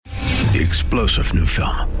the explosive new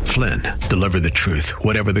film, Flynn, Deliver the Truth,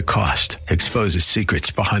 Whatever the Cost, exposes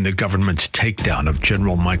secrets behind the government's takedown of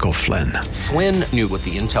General Michael Flynn. Flynn knew what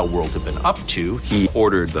the intel world had been up to. He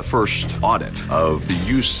ordered the first audit of the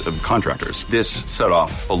use of contractors. This set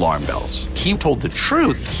off alarm bells. He told the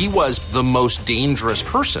truth. He was the most dangerous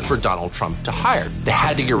person for Donald Trump to hire. They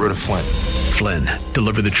had to get rid of Flynn. Flynn,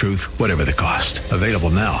 Deliver the Truth, Whatever the Cost. Available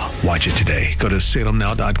now. Watch it today. Go to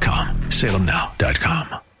salemnow.com.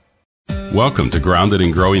 salemnow.com. Welcome to Grounded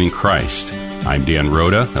and Growing in Christ. I'm Dan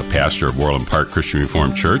Rhoda, a pastor of Orland Park Christian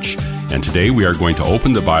Reformed Church, and today we are going to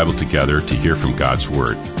open the Bible together to hear from God's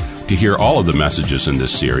Word. To hear all of the messages in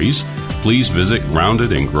this series, please visit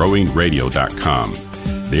groundedandgrowingradio.com.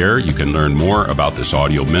 There you can learn more about this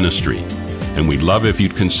audio ministry, and we'd love if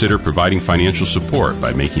you'd consider providing financial support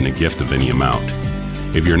by making a gift of any amount.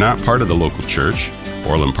 If you're not part of the local church,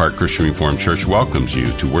 Orland Park Christian Reformed Church welcomes you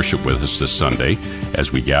to worship with us this Sunday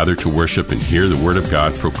as we gather to worship and hear the Word of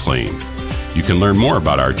God proclaimed. You can learn more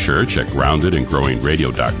about our church at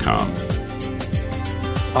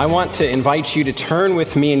groundedandgrowingradio.com. I want to invite you to turn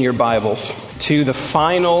with me in your Bibles to the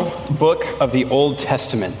final book of the Old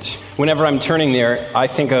Testament. Whenever I'm turning there, I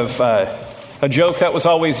think of a joke that was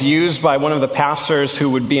always used by one of the pastors who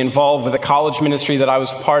would be involved with a college ministry that I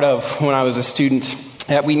was part of when I was a student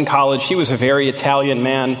at Wheaton College. He was a very Italian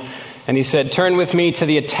man, and he said, "Turn with me to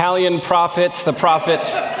the Italian prophet, the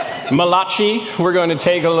prophet Malachi." We're going to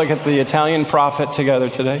take a look at the Italian prophet together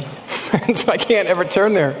today. I can't ever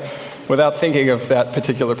turn there without thinking of that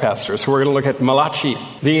particular pastor. So we're going to look at Malachi.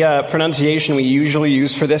 The pronunciation we usually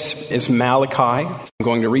use for this is Malachi. I'm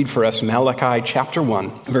going to read for us Malachi chapter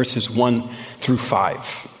 1, verses 1 through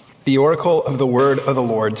 5. The oracle of the word of the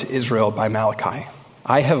Lord to Israel by Malachi.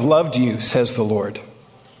 I have loved you, says the Lord.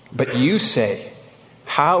 But you say,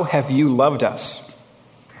 how have you loved us?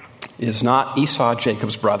 Is not Esau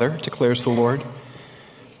Jacob's brother, declares the Lord?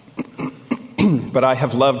 But I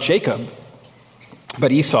have loved Jacob,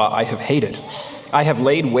 but Esau I have hated. I have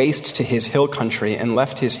laid waste to his hill country and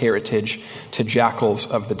left his heritage to jackals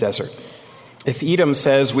of the desert. If Edom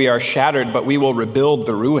says we are shattered, but we will rebuild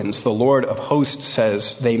the ruins, the Lord of hosts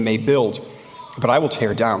says they may build, but I will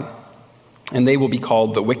tear down, and they will be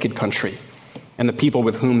called the wicked country, and the people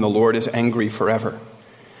with whom the Lord is angry forever.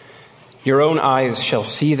 Your own eyes shall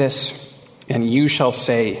see this, and you shall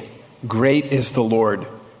say, great is the Lord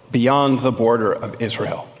beyond the border of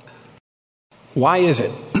Israel. Why is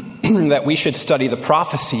it that we should study the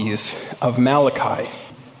prophecies of Malachi?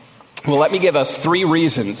 Well, let me give us 3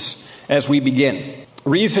 reasons as we begin.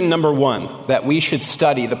 Reason number 1 that we should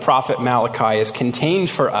study the prophet Malachi is contained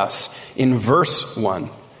for us in verse 1.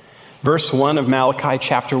 Verse 1 of Malachi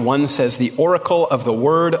chapter 1 says, the oracle of the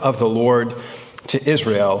word of the Lord to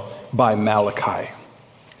Israel by Malachi.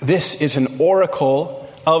 This is an oracle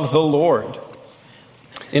of the Lord.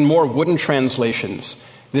 In more wooden translations,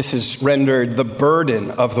 this is rendered the burden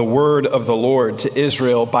of the word of the Lord to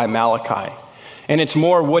Israel by Malachi. And it's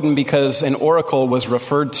more wooden because an oracle was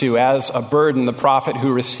referred to as a burden. The prophet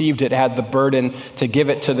who received it had the burden to give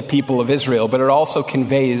it to the people of Israel. But it also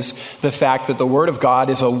conveys the fact that the word of God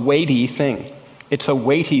is a weighty thing. It's a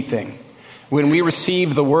weighty thing. When we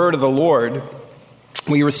receive the word of the Lord,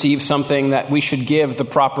 we receive something that we should give the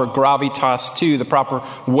proper gravitas to, the proper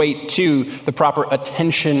weight to, the proper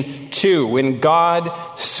attention to. When God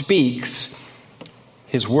speaks,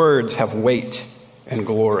 his words have weight and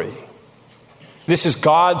glory. This is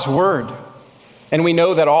God's word. And we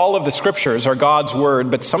know that all of the scriptures are God's word,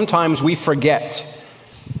 but sometimes we forget.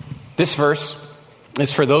 This verse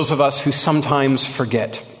is for those of us who sometimes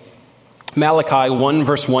forget. Malachi 1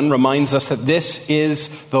 verse 1 reminds us that this is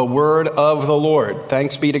the word of the Lord.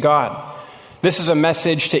 Thanks be to God. This is a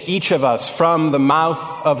message to each of us from the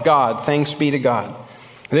mouth of God. Thanks be to God.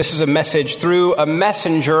 This is a message through a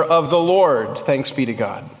messenger of the Lord. Thanks be to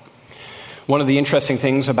God. One of the interesting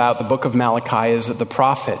things about the book of Malachi is that the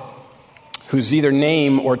prophet, whose either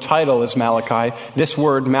name or title is Malachi, this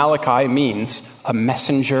word Malachi means a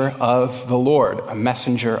messenger of the Lord, a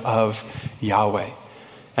messenger of Yahweh.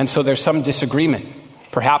 And so there's some disagreement.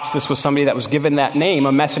 Perhaps this was somebody that was given that name,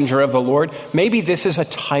 a messenger of the Lord. Maybe this is a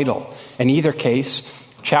title. In either case,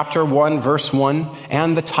 chapter 1, verse 1,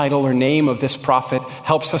 and the title or name of this prophet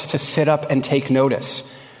helps us to sit up and take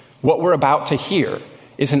notice. What we're about to hear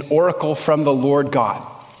is an oracle from the Lord God,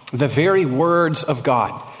 the very words of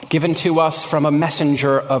God, given to us from a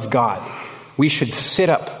messenger of God. We should sit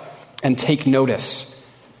up and take notice.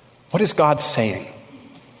 What is God saying?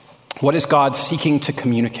 What is God seeking to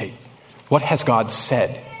communicate? What has God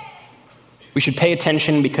said? We should pay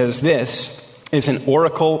attention because this is an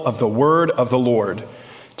oracle of the word of the Lord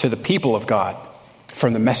to the people of God.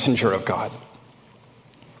 from the messenger of God.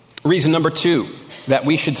 Reason number 2 that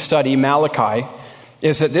we should study Malachi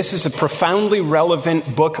is that this is a profoundly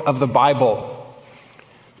relevant book of the Bible,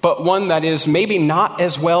 but one that is maybe not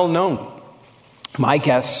as well known. My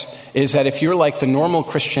guess is that if you're like the normal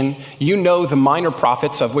Christian, you know the minor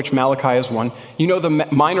prophets, of which Malachi is one. You know the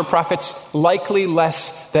minor prophets likely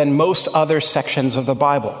less than most other sections of the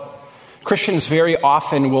Bible. Christians very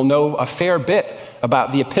often will know a fair bit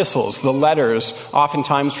about the epistles, the letters,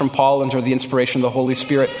 oftentimes from Paul under the inspiration of the Holy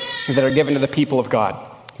Spirit, that are given to the people of God.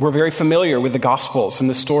 We're very familiar with the Gospels and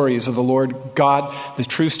the stories of the Lord God, the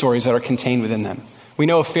true stories that are contained within them. We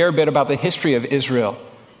know a fair bit about the history of Israel.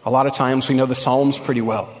 A lot of times we know the Psalms pretty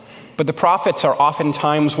well. But the prophets are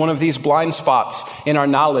oftentimes one of these blind spots in our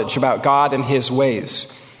knowledge about God and his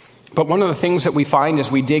ways. But one of the things that we find as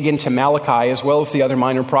we dig into Malachi, as well as the other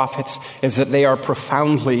minor prophets, is that they are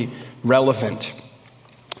profoundly relevant.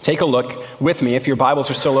 Take a look with me if your Bibles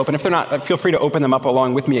are still open. If they're not, feel free to open them up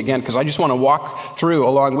along with me again, because I just want to walk through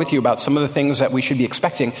along with you about some of the things that we should be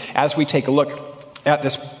expecting as we take a look at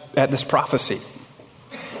this prophecy.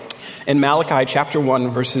 In Malachi chapter 1,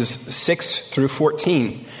 verses 6 through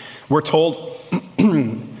 14, we're told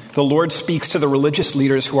the Lord speaks to the religious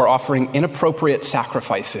leaders who are offering inappropriate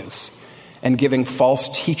sacrifices and giving false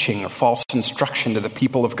teaching or false instruction to the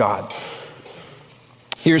people of God.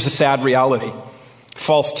 Here's a sad reality.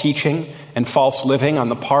 False teaching and false living on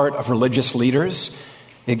the part of religious leaders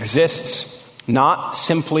exists not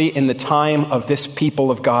simply in the time of this people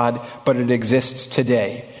of God, but it exists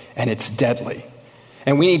today, and it's deadly.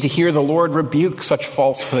 And we need to hear the Lord rebuke such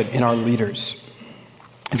falsehood in our leaders.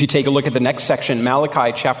 If you take a look at the next section,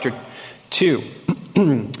 Malachi chapter 2.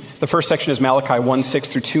 The first section is Malachi 1, 6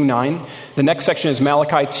 through 2, 9. The next section is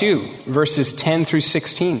Malachi 2, verses 10 through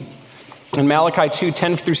 16. In Malachi 2,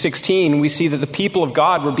 10 through 16, we see that the people of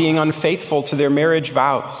God were being unfaithful to their marriage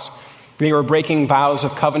vows. They were breaking vows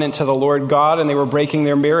of covenant to the Lord God, and they were breaking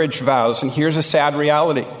their marriage vows. And here's a sad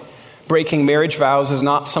reality. Breaking marriage vows is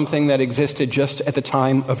not something that existed just at the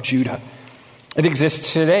time of Judah. It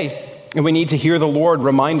exists today. And we need to hear the Lord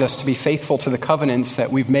remind us to be faithful to the covenants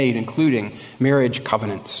that we've made, including marriage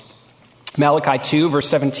covenants. Malachi 2, verse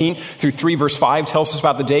 17 through 3, verse 5 tells us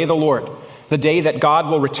about the day of the Lord, the day that God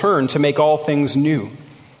will return to make all things new.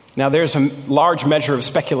 Now, there's a large measure of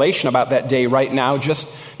speculation about that day right now,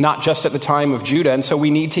 not just at the time of Judah. And so we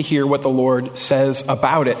need to hear what the Lord says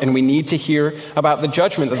about it. And we need to hear about the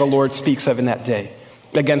judgment that the Lord speaks of in that day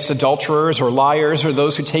against adulterers or liars or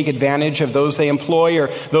those who take advantage of those they employ or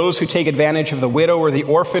those who take advantage of the widow or the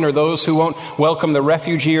orphan or those who won't welcome the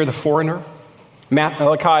refugee or the foreigner.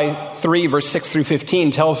 Malachi 3, verse 6 through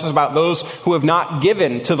 15 tells us about those who have not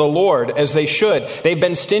given to the Lord as they should. They've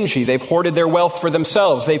been stingy. They've hoarded their wealth for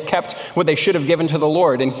themselves. They've kept what they should have given to the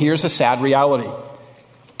Lord. And here's a sad reality.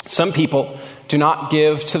 Some people do not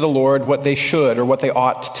give to the Lord what they should or what they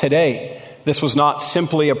ought today. This was not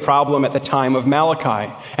simply a problem at the time of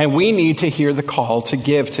Malachi. And we need to hear the call to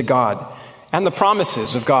give to God and the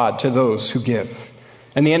promises of God to those who give.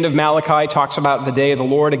 And the end of Malachi talks about the day of the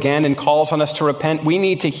Lord again and calls on us to repent. We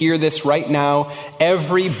need to hear this right now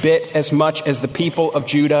every bit as much as the people of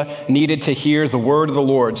Judah needed to hear the word of the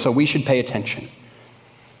Lord. So we should pay attention.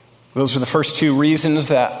 Those are the first two reasons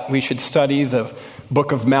that we should study the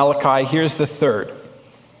book of Malachi. Here's the third.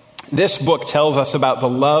 This book tells us about the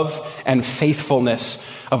love and faithfulness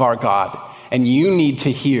of our God. And you need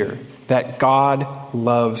to hear that God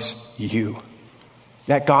loves you.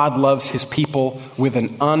 That God loves his people with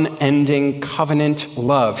an unending covenant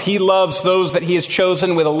love. He loves those that he has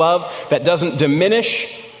chosen with a love that doesn't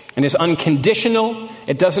diminish and is unconditional.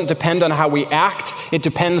 It doesn't depend on how we act. It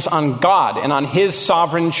depends on God and on his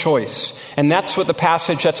sovereign choice. And that's what the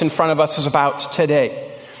passage that's in front of us is about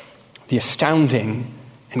today. The astounding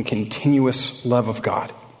and continuous love of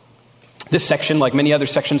God. This section, like many other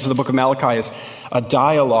sections of the book of Malachi, is a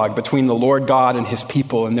dialogue between the Lord God and his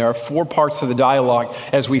people. And there are 4 parts of the dialogue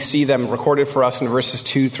as we see them recorded for us in verses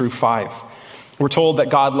 2 through 5. We're told that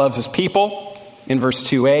God loves his people in verse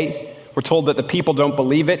 2a. We're told that the people don't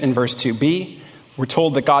believe it in verse 2b. We're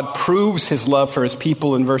told that God proves his love for his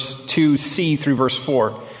people in verse 2c through verse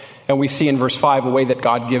 4. And we see in verse 5 a way that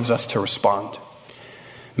God gives us to respond.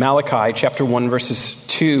 Malachi chapter 1, verses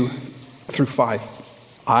 2 through 5.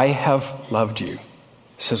 I have loved you,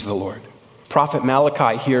 says the Lord. Prophet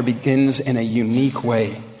Malachi here begins in a unique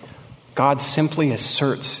way. God simply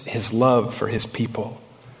asserts his love for his people.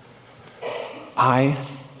 I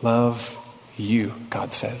love you,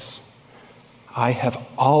 God says. I have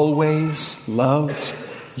always loved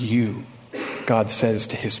you, God says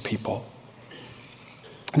to his people.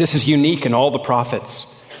 This is unique in all the prophets.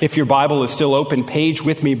 If your Bible is still open, page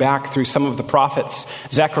with me back through some of the prophets.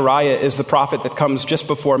 Zechariah is the prophet that comes just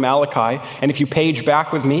before Malachi. And if you page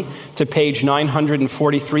back with me to page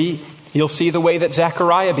 943, you'll see the way that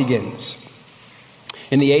Zechariah begins.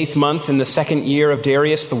 In the 8th month, in the 2nd year of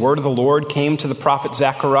Darius, the word of the Lord came to the prophet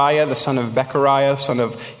Zechariah, the son of Bechariah, son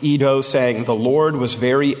of Iddo, saying, "The Lord was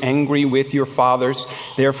very angry with your fathers.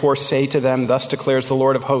 Therefore say to them, thus declares the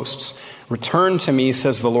Lord of hosts, return to me,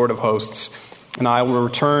 says the Lord of hosts, and I will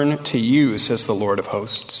return to you, says the Lord of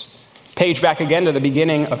hosts." Page back again to the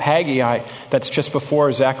beginning of Haggai. That's just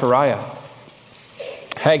before Zechariah.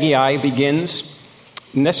 Haggai begins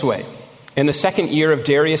in this way. In the 2nd year of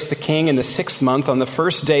Darius the king, in the 6th month, on the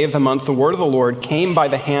 1st day of the month, the word of the Lord came by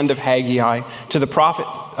the hand of Haggai to the prophet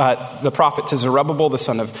to Zerubbabel, the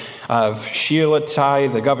son of Shealtiel,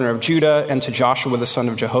 the governor of Judah, and to Joshua, the son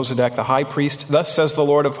of Jehozadak, the high priest. Thus says the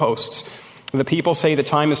Lord of hosts, the people say the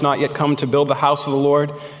time has not yet come to build the house of the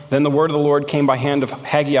Lord. Then the word of the Lord came by hand of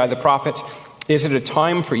Haggai the prophet. Is it a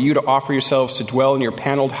time for you to offer yourselves to dwell in your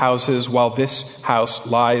paneled houses while this house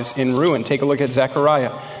lies in ruin? Take a look at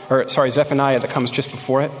Zephaniah that comes just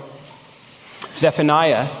before it.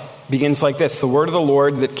 Zephaniah begins like this. The word of the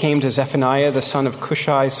Lord that came to Zephaniah, the son of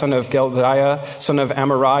Cushai, son of Gedaliah, son of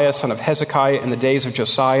Amariah, son of Hezekiah, in the days of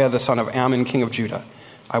Josiah, the son of Ammon, king of Judah.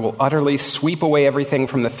 I will utterly sweep away everything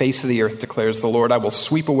from the face of the earth, declares the Lord. I will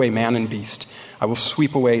sweep away man and beast. I will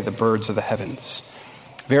sweep away the birds of the heavens.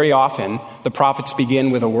 Very often, the prophets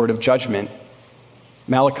begin with a word of judgment.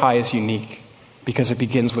 Malachi is unique because it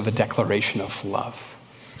begins with a declaration of love.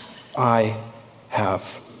 I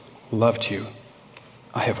have loved you.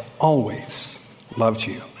 I have always loved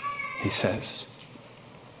you, he says.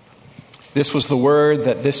 This was the word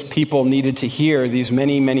that this people needed to hear these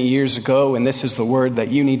many, many years ago, and this is the word that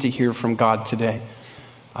you need to hear from God today.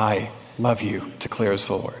 I love you, declares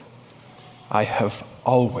the Lord. I have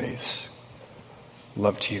always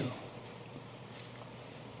loved you.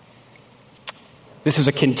 This is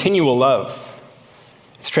a continual love.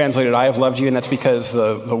 It's translated, I have loved you, and that's because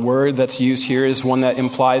the word that's used here is one that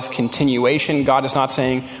implies continuation. God is not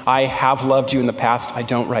saying, I have loved you in the past, I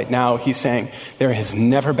don't right now. He's saying, there has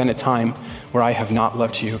never been a time where I have not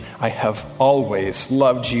loved you. I have always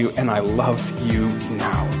loved you, and I love you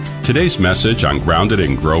now. Today's message on Grounded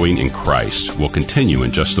and Growing in Christ will continue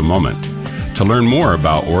in just a moment. To learn more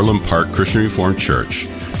about Orland Park Christian Reformed Church,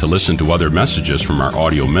 to listen to other messages from our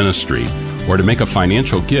audio ministry, or to make a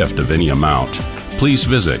financial gift of any amount, please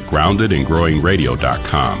visit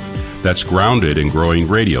groundedandgrowingradio.com. That's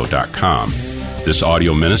groundedandgrowingradio.com. This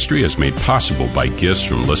audio ministry is made possible by gifts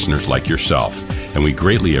from listeners like yourself, and we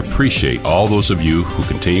greatly appreciate all those of you who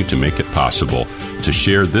continue to make it possible to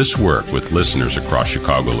share this work with listeners across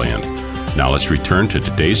Chicagoland. Now let's return to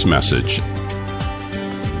today's message.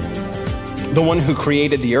 The one who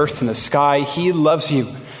created the earth and the sky, he loves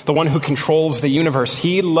you. The one who controls the universe,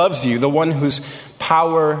 he loves you. The one whose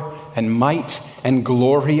power and might and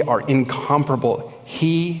glory are incomparable,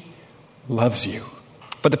 he loves you.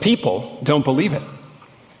 But the people don't believe it.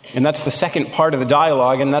 And that's the second part of the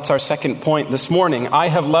dialogue, and that's our second point this morning. I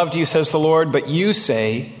have loved you, says the Lord, but you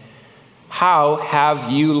say, how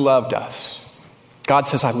have you loved us? God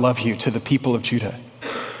says, I love you to the people of Judah.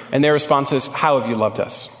 And their response is, how have you loved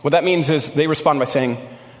us? What that means is they respond by saying,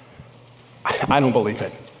 I don't believe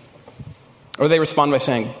it. Or they respond by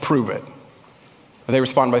saying, prove it. Or they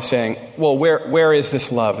respond by saying, well, where is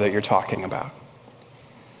this love that you're talking about?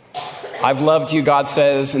 I've loved you, God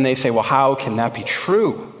says, and they say, well, how can that be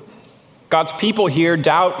true? God's people here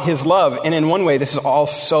doubt his love, and in one way, this is all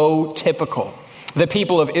so typical. The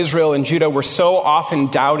people of Israel and Judah were so often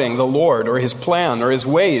doubting the Lord or his plan or his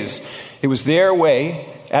ways. It was their way,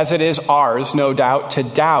 as it is ours, no doubt, to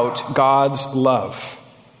doubt God's love.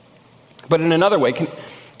 But in another way, can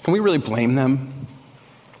we really blame them?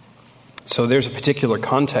 So there's a particular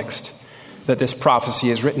context that this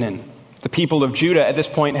prophecy is written in. The people of Judah at this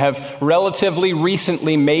point have relatively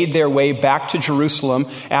recently made their way back to Jerusalem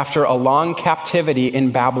after a long captivity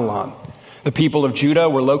in Babylon. The people of Judah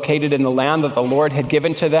were located in the land that the Lord had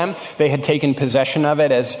given to them. They had taken possession of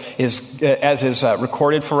it, as is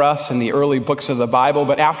recorded for us in the early books of the Bible.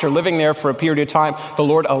 But after living there for a period of time, the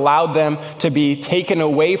Lord allowed them to be taken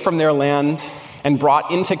away from their land and brought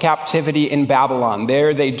into captivity in Babylon.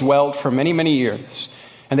 There they dwelt for many, many years.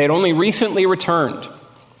 And they had only recently returned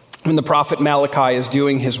when the prophet Malachi is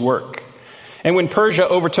doing his work. And when Persia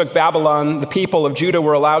overtook Babylon, the people of Judah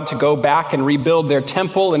were allowed to go back and rebuild their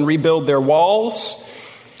temple and rebuild their walls.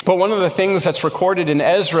 But one of the things that's recorded in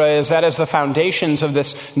Ezra is that as the foundations of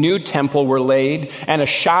this new temple were laid and a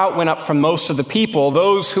shout went up from most of the people,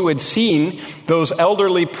 those who had seen, those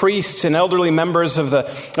elderly priests and elderly members of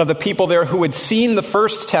the people there who had seen the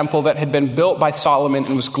first temple that had been built by Solomon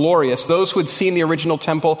and was glorious, those who had seen the original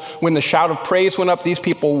temple, when the shout of praise went up, these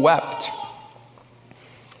people wept.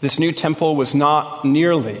 This new temple was not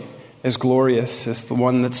nearly as glorious as the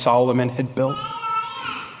one that Solomon had built.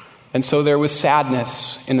 And so there was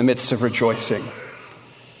sadness in the midst of rejoicing.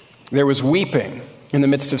 There was weeping in the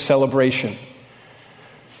midst of celebration.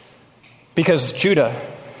 Because Judah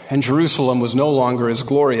and Jerusalem was no longer as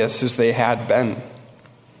glorious as they had been.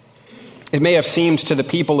 It may have seemed to the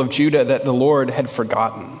people of Judah that the Lord had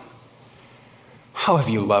forgotten. How have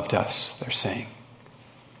you loved us, they're saying.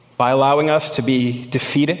 By allowing us to be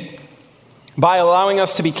defeated. By allowing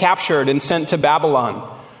us to be captured and sent to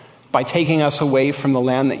Babylon. By taking us away from the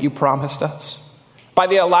land that you promised us. By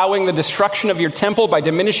allowing the destruction of your temple, by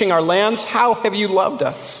diminishing our lands, how have you loved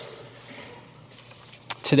us?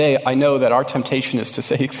 Today, I know that our temptation is to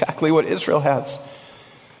say exactly what Israel has.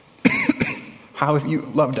 How have you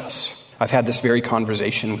loved us? I've had this very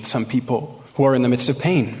conversation with some people who are in the midst of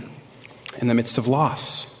pain, in the midst of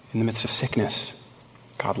loss, in the midst of sickness.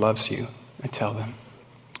 God loves you, I tell them.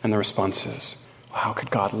 And the response is, well, how could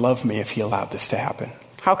God love me if he allowed this to happen?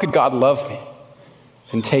 How could God love me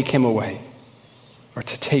and take him away, or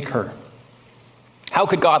to take her? How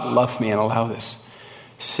could God love me and allow this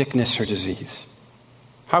sickness or disease?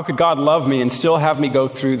 How could God love me and still have me go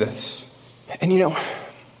through this? And you know,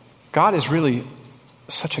 God is really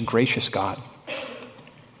such a gracious God.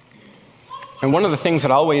 And one of the things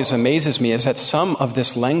that always amazes me is that some of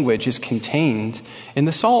this language is contained in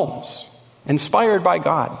the Psalms, inspired by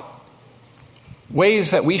God.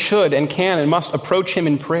 Ways that we should and can and must approach him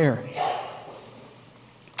in prayer.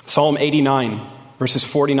 Psalm 89, verses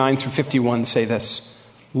 49 through 51 say this.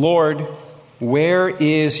 Lord, where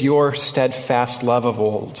is your steadfast love of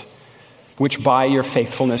old, which by your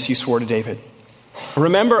faithfulness you swore to David?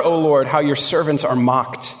 Remember, O Lord, how your servants are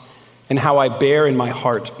mocked, and how I bear in my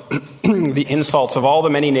heart the insults of all the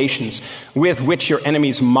many nations with which your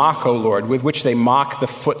enemies mock, O Lord, with which they mock the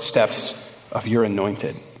footsteps of your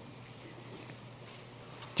anointed.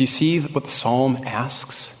 Do you see what the psalm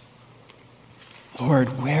asks?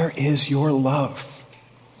 Lord, where is your love?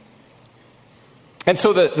 And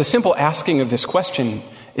so the simple asking of this question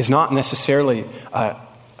is not necessarily a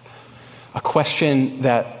question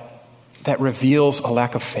that reveals a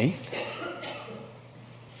lack of faith.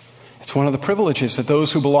 It's one of the privileges that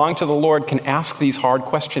those who belong to the Lord can ask these hard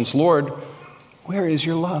questions. Lord, where is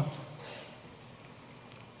your love?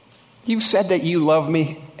 You've said that you love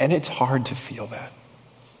me, and it's hard to feel that.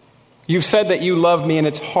 You've said that you love me, and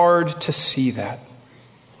it's hard to see that.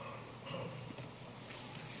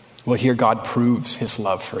 Well, here God proves his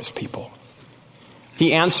love for his people.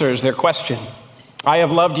 He answers their question. I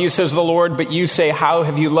have loved you, says the Lord, but you say, how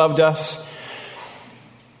have you loved us?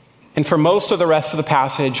 And for most of the rest of the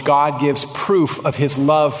passage, God gives proof of his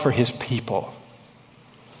love for his people.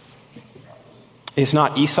 Is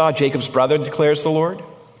not Esau Jacob's brother, declares the Lord?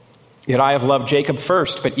 Yet I have loved Jacob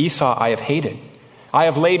first, but Esau I have hated. I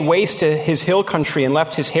have laid waste to his hill country and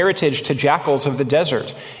left his heritage to jackals of the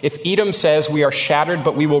desert. If Edom says, we are shattered,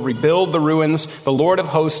 but we will rebuild the ruins, the Lord of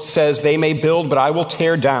hosts says, they may build, but I will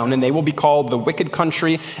tear down, and they will be called the wicked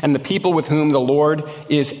country and the people with whom the Lord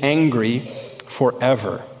is angry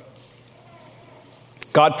forever.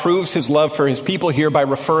 God proves his love for his people here by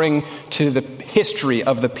referring to the history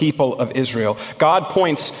of the people of Israel. God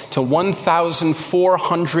points to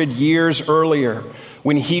 1,400 years earlier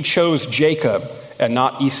when he chose Jacob and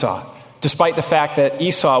not Esau, despite the fact that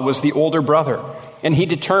Esau was the older brother. And he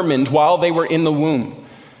determined while they were in the womb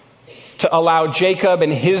to allow Jacob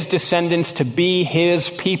and his descendants to be his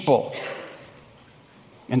people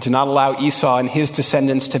and to not allow Esau and his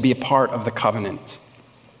descendants to be a part of the covenant.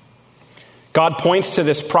 God points to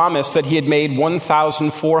this promise that he had made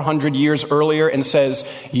 1,400 years earlier and says,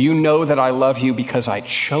 you know that I love you because I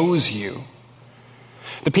chose you.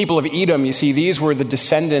 The people of Edom, you see, these were the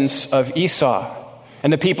descendants of Esau.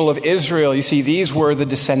 And the people of Israel, you see, these were the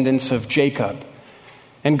descendants of Jacob.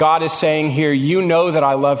 And God is saying here, you know that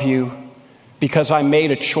I love you because I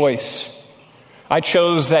made a choice. I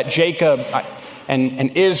chose that Jacob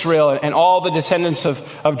and Israel and all the descendants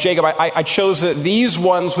of Jacob, I chose that these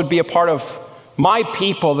ones would be a part of my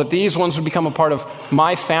people, that these ones would become a part of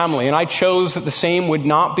my family. And I chose that the same would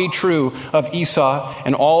not be true of Esau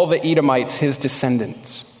and all the Edomites, his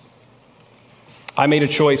descendants. I made a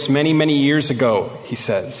choice many, many years ago, he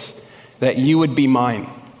says, that you would be mine.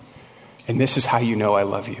 And this is how you know I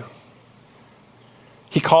love you.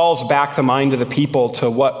 He calls back the mind of the people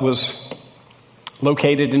to what was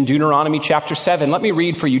located in Deuteronomy chapter 7. Let me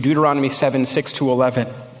read for you Deuteronomy 7, 6 to 11.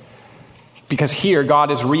 Because here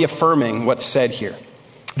God is reaffirming what's said here.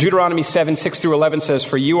 Deuteronomy 7, 6 through 11 says,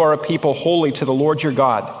 "For you are a people holy to the Lord your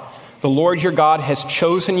God. The Lord your God has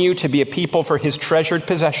chosen you to be a people for his treasured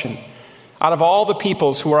possession out of all the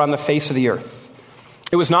peoples who are on the face of the earth.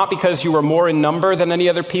 It was not because you were more in number than any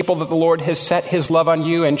other people that the Lord has set his love on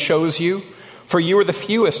you and chose you, for you are the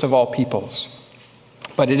fewest of all peoples.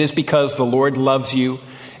 But it is because the Lord loves you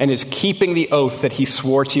and is keeping the oath that he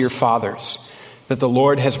swore to your fathers, that the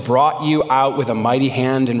Lord has brought you out with a mighty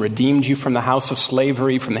hand and redeemed you from the house of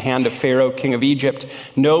slavery, from the hand of Pharaoh, king of Egypt.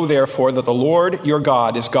 Know therefore that the Lord your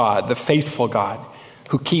God is God, the faithful God,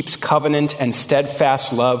 who keeps covenant and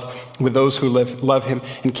steadfast love with those who love him,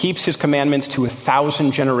 and keeps his commandments to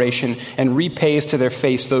 1,000 generations, and repays to their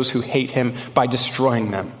face those who hate him by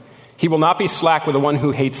destroying them. He will not be slack with the one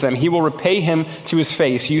who hates them. He will repay him to his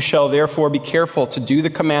face. You shall therefore be careful to do the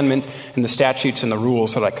commandment and the statutes and the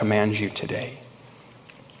rules that I command you today."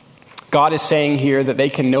 God is saying here that they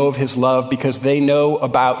can know of his love because they know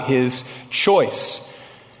about his choice.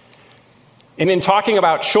 And in talking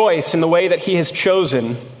about choice in the way that he has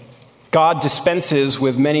chosen, God dispenses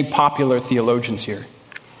with many popular theologians here.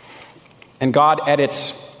 And God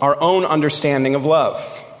edits our own understanding of love.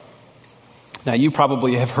 Now, you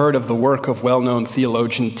probably have heard of the work of well-known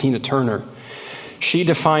theologian Tina Turner. She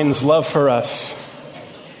defines love for us,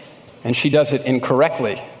 and she does it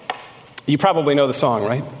incorrectly. You probably know the song,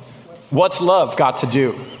 right? What's love got to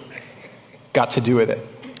do with it?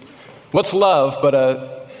 What's love but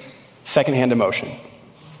a secondhand emotion?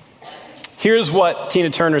 Here's what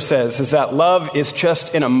Tina Turner says, is that love is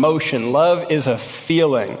just an emotion. Love is a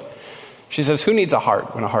feeling. She says, who needs a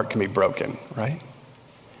heart when a heart can be broken, right?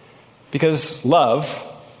 Because love,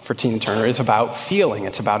 for Tina Turner, is about feeling.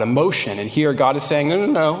 It's about emotion. And here God is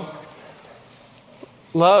saying, no.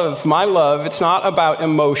 Love, my love, it's not about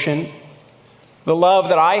emotion. The love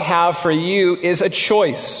that I have for you is a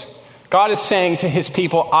choice. God is saying to his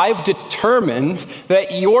people, I've determined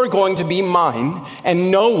that you're going to be mine,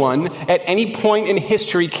 and no one at any point in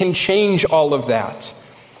history can change all of that.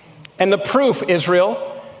 And the proof,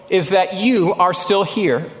 Israel, is that you are still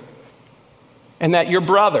here, and that your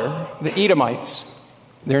brother, the Edomites,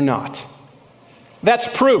 they're not. That's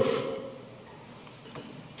proof.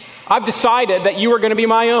 I've decided that you are going to be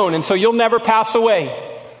my own, and so you'll never pass away.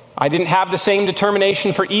 I didn't have the same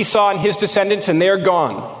determination for Esau and his descendants, and they're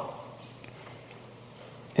gone.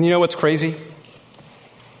 And you know what's crazy?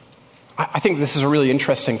 I think this is a really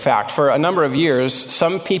interesting fact. For a number of years,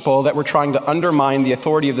 some people that were trying to undermine the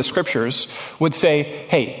authority of the scriptures would say,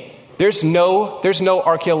 hey, there's no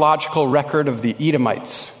archaeological record of the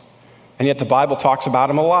Edomites, and yet the Bible talks about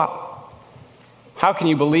them a lot. How can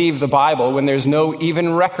you believe the Bible when there's no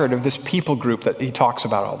even record of this people group that he talks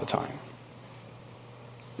about all the time?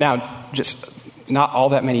 Now, just not all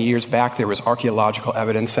that many years back, there was archaeological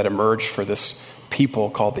evidence that emerged for this people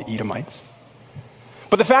called the Edomites.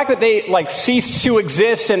 But the fact that they ceased to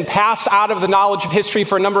exist and passed out of the knowledge of history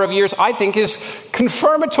for a number of years, I think is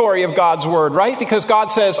confirmatory of God's word, right? Because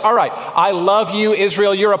God says, all right, I love you,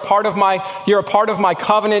 Israel. You're a part of my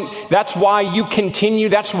covenant. That's why you continue.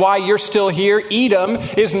 That's why you're still here. Edom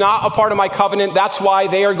is not a part of my covenant. That's why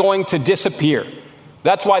they are going to disappear.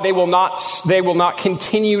 That's why they will not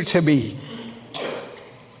continue to be.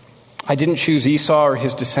 I didn't choose Esau or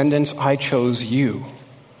his descendants. I chose you.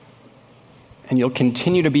 And you'll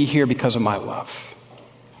continue to be here because of my love.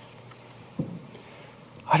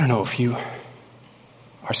 I don't know if you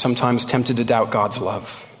are sometimes tempted to doubt God's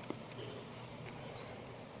love.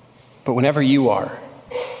 But whenever you are,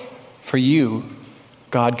 for you,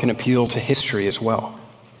 God can appeal to history as well.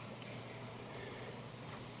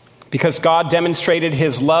 Because God demonstrated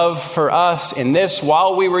his love for us in this: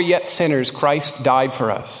 while we were yet sinners, Christ died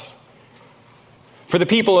for us. For the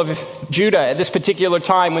people of Judah at this particular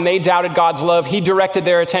time, when they doubted God's love, he directed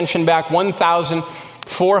their attention back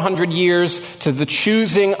 1,400 years to the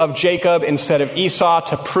choosing of Jacob instead of Esau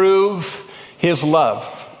to prove his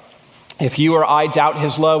love. If you or I doubt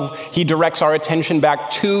his love, he directs our attention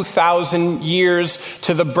back 2,000 years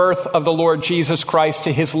to the birth of the Lord Jesus Christ,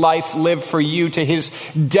 to his life lived for you, to his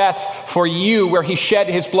death for you, where he shed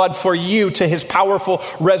his blood for you, to his powerful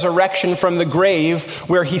resurrection from the grave,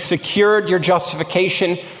 where he secured your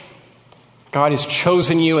justification. God has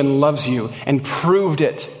chosen you and loves you and proved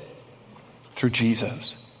it through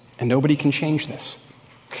Jesus. And nobody can change this.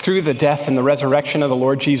 Through the death and the resurrection of the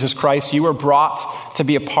Lord Jesus Christ, you were brought to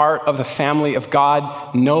be a part of the family of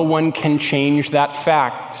God. No one can change that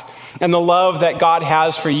fact. And the love that God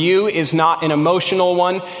has for you is not an emotional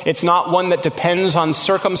one. It's not one that depends on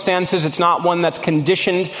circumstances. It's not one that's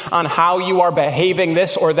conditioned on how you are behaving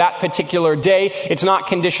this or that particular day. It's not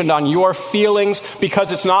conditioned on your feelings,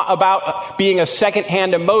 because it's not about being a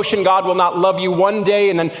secondhand emotion. God will not love you one day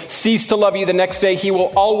and then cease to love you the next day. He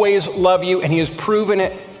will always love you, and he has proven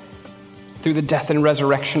it through the death and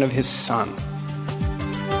resurrection of his Son.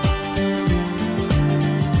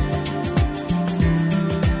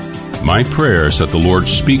 My prayer is that the Lord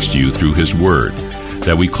speaks to you through his word,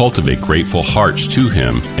 that we cultivate grateful hearts to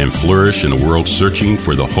him and flourish in a world searching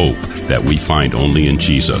for the hope that we find only in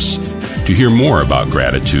Jesus. To hear more about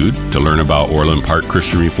gratitude, to learn about Orland Park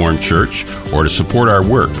Christian Reformed Church, or to support our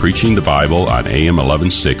work preaching the Bible on AM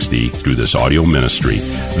 1160 through this audio ministry,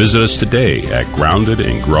 visit us today at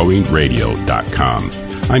groundedandgrowingradio.com.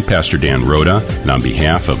 I'm Pastor Dan Rhoda, and on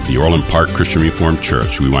behalf of the Orland Park Christian Reformed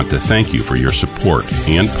Church, we want to thank you for your support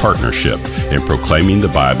and partnership in proclaiming the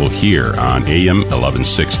Bible here on AM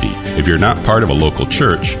 1160. If you're not part of a local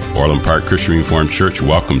church, Orland Park Christian Reformed Church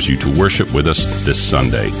welcomes you to worship with us this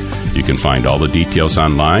Sunday. You can find all the details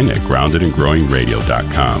online at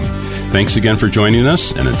groundedandgrowingradio.com. Thanks again for joining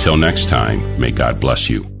us, and until next time, may God bless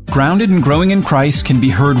you. Grounded and Growing in Christ can be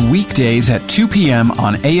heard weekdays at 2 p.m.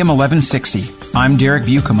 on AM 1160. I'm Derek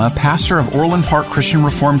Buikema, pastor of Orland Park Christian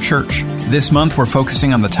Reformed Church. This month we're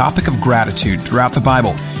focusing on the topic of gratitude throughout the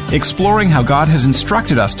Bible, exploring how God has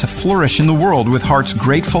instructed us to flourish in the world with hearts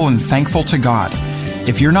grateful and thankful to God.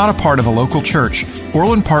 If you're not a part of a local church,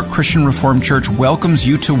 Orland Park Christian Reformed Church welcomes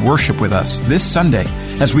you to worship with us this Sunday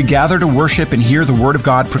as we gather to worship and hear the Word of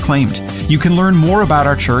God proclaimed. You can learn more about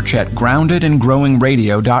our church at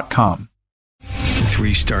groundedandgrowingradio.com.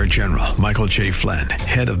 3-star General Michael J. Flynn,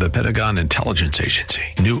 head of the Pentagon Intelligence Agency,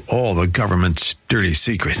 knew all the government's dirty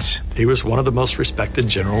secrets. He was one of the most respected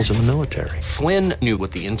generals in the military. Flynn knew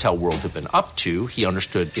what the intel world had been up to. He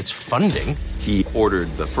understood its funding. He ordered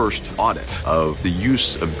the first audit of the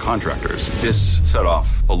use of contractors. This set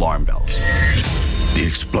off alarm bells. The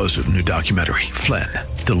explosive new documentary, Flynn,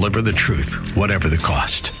 Deliver the Truth, Whatever the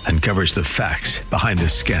Cost, uncovers the facts behind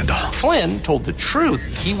this scandal. Flynn told the truth.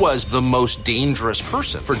 He was the most dangerous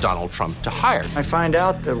person for Donald Trump to hire. I find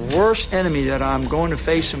out the worst enemy that I'm going to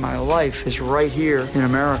face in my life is right here in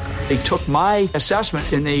America. They took my assessment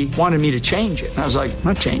and they wanted me to change it. And I was like, I'm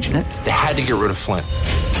not changing it. They had to get rid of Flynn.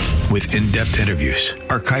 With in-depth interviews,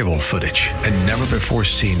 archival footage, and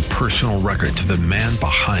never-before-seen personal records of the man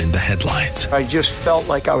behind the headlines. I just felt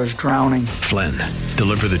like I was drowning. Flynn,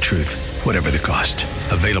 Deliver the Truth, Whatever the Cost.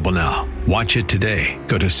 Available now. Watch it today.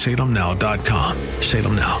 Go to salemnow.com.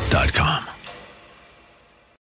 salemnow.com.